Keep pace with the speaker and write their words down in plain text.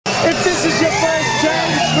If this is your first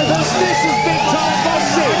chance with us, this is big time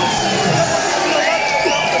boxing.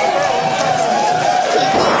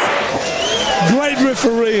 Great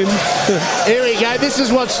refereeing. Here we go. This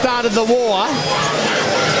is what started the war.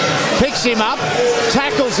 Picks him up,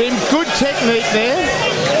 tackles him. Good technique there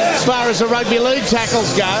as far as the rugby league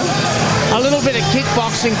tackles go. A little bit of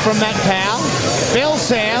kickboxing from Matt Powell. Bell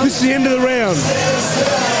sounds. This is the end of the round.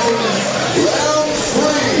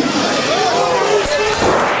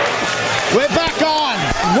 We're back on.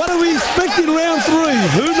 What are we expecting round 3?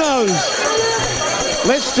 Who knows?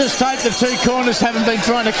 Let's just hope the two corners haven't been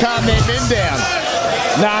trying to calm their men down.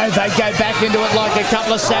 No, they go back into it like a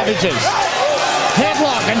couple of savages.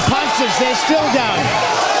 Headlock and punches, they're still going.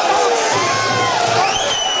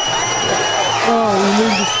 Oh, we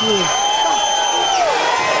need to score.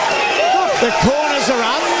 The corners are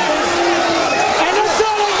up. And it's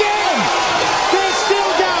on again. They're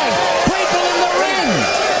still going. People in the ring.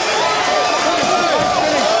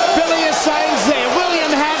 Billy Hussein's there.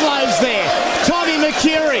 William Hadlow's there. Tommy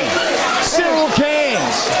McCurry. Cyril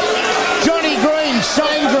Cairns. Johnny Green.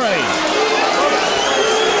 Shane Green.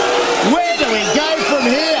 Where do we go from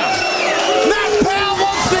here? Matt Powell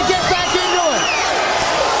wants to get back into it.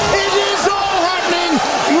 It is all happening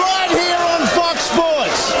right here on Fox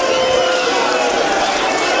Sports.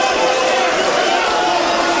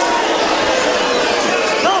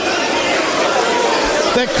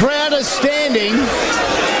 The crowd is standing.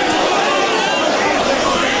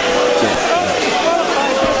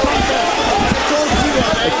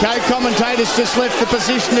 The co-commentators just left the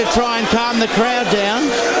position to try and calm the crowd down.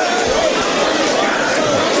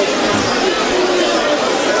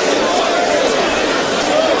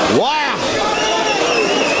 Wow!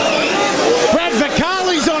 Brad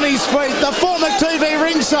Vicali's on his feet, the former TV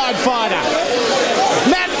ringside fighter.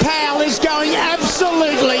 Matt Powell is going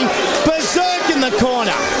absolutely berserk in the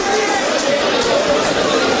corner.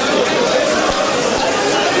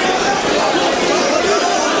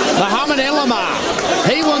 Mohammed Elomar,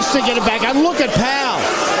 he wants to get it back. And look at Powell.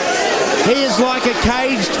 He is like a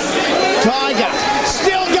caged tiger.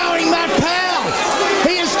 Still going, Matt Powell.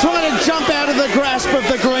 He is trying to jump out of the grasp of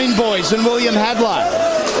the Green Boys and William Hadlow.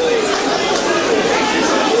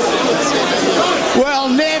 Well,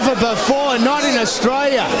 never before, not in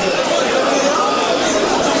Australia.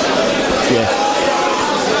 Yeah.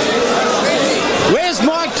 Where's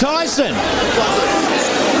Mike Tyson?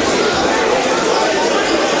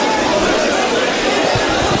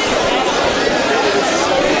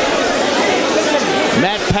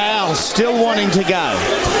 Matt Powell still wanting to go.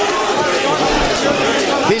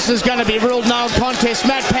 This is going to be ruled no contest.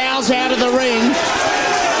 Matt Powell's out of the ring.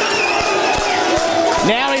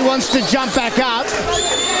 Now he wants to jump back up.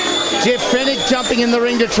 Jeff Fennick jumping in the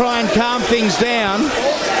ring to try and calm things down.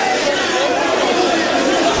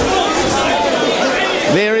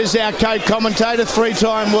 There is our co-commentator,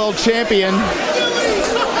 three-time world champion.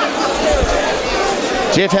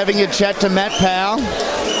 Jeff having a chat to Matt Powell.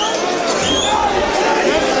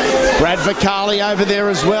 Brad Vicali over there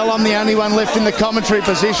as well. I'm the only one left in the commentary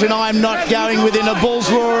position. I'm not going within a bull's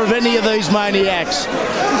roar of any of these maniacs.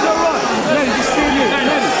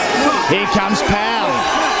 Here comes Powell.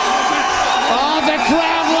 Oh, the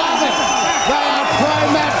crowd love it. They are pro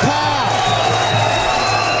Matt Powell.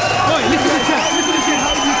 Listen to the chat. Listen to the chat.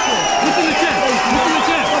 Listen to the chat. Listen to the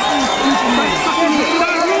chat.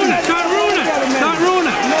 Don't ruin it. Don't ruin it. Don't ruin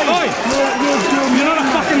it. Oi. You're not a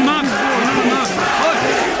fucking mum. You're not a mum.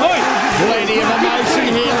 Oi. Plenty of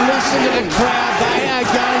emotion here. Listen to the crowd. They are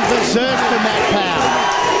going berserk for Matt Powell.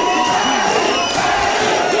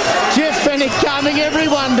 Jeff Fennick calming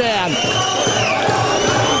everyone down.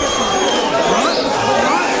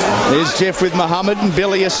 There's Jeff with Mohammed and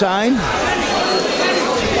Billy Hussein.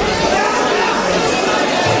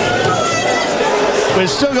 We've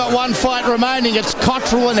still got one fight remaining. It's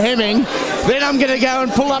Cottrell and Hemming. Then I'm going to go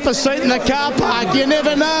and pull up a seat in the car park. You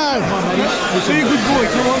never know. Be a good boy.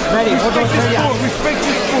 Come on. Respect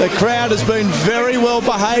this sport. The crowd has been very well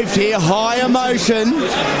behaved here. High emotion.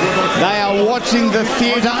 They are watching the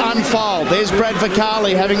theatre unfold. There's Brad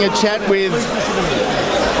Vicali having a chat with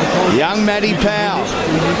young Matty Powell.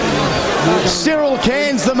 Cyril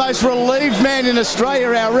Cairns, the most relieved man in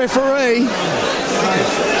Australia, our referee.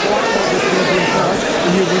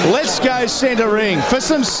 Let's go centre ring for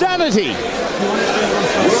some sanity. Wow,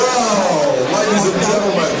 ladies and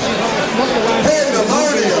gentlemen,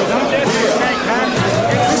 pandemonium here.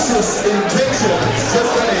 Vicious intention,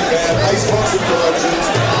 Tiffany and Ace Boxing Productions.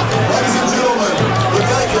 Ladies and gentlemen, the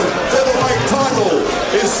vacant featherweight title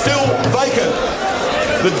is still vacant.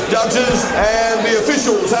 The judges and the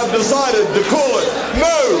officials have decided to call it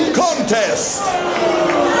no contest.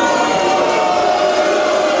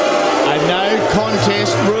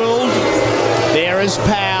 contest ruled. There is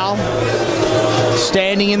Powell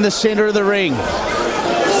standing in the centre of the ring.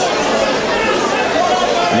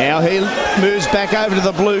 Now he moves back over to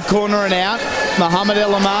the blue corner and out. Mohammed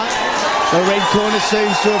Elomar. The red corner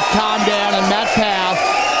seems to have calmed down, and Matt Powell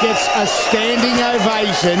gets a standing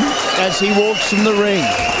ovation as he walks from the ring.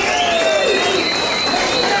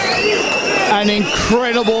 An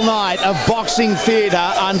incredible night of boxing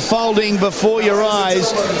theatre unfolding before your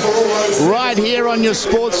eyes right here on your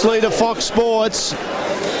sports leader Fox Sports.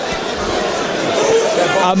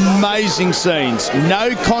 Amazing scenes.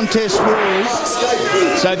 No contest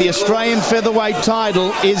rules, so the Australian featherweight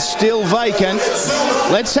title is still vacant.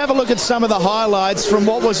 Let's have a look at some of the highlights from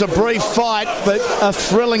what was a brief fight but a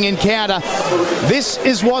thrilling encounter. This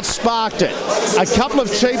is what sparked it. A couple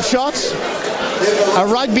of cheap shots, a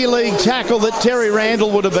rugby league tackle that Terry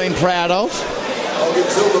Randall would have been proud of.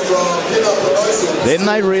 Then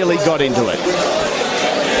they really got into it.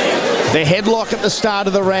 The headlock at the start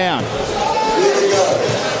of the round.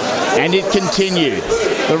 And it continued.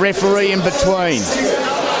 The referee in between.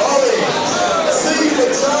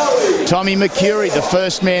 Tommy McCurry, the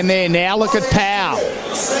first man there. Now look at Powell.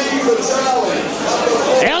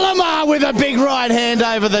 Elomar with a big right hand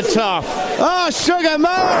over the top. Oh, Sugar Mo!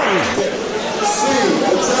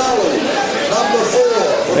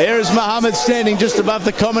 There is Mohammed standing just above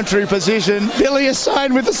the commentary position. Billy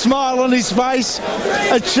Hussain with a smile on his face.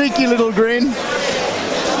 A cheeky little grin.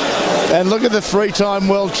 And look at the three-time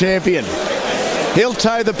world champion. He'll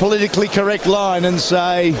toe the politically correct line and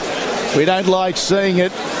say, we don't like seeing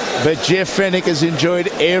it, but Jeff Fennick has enjoyed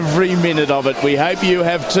every minute of it. We hope you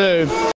have too.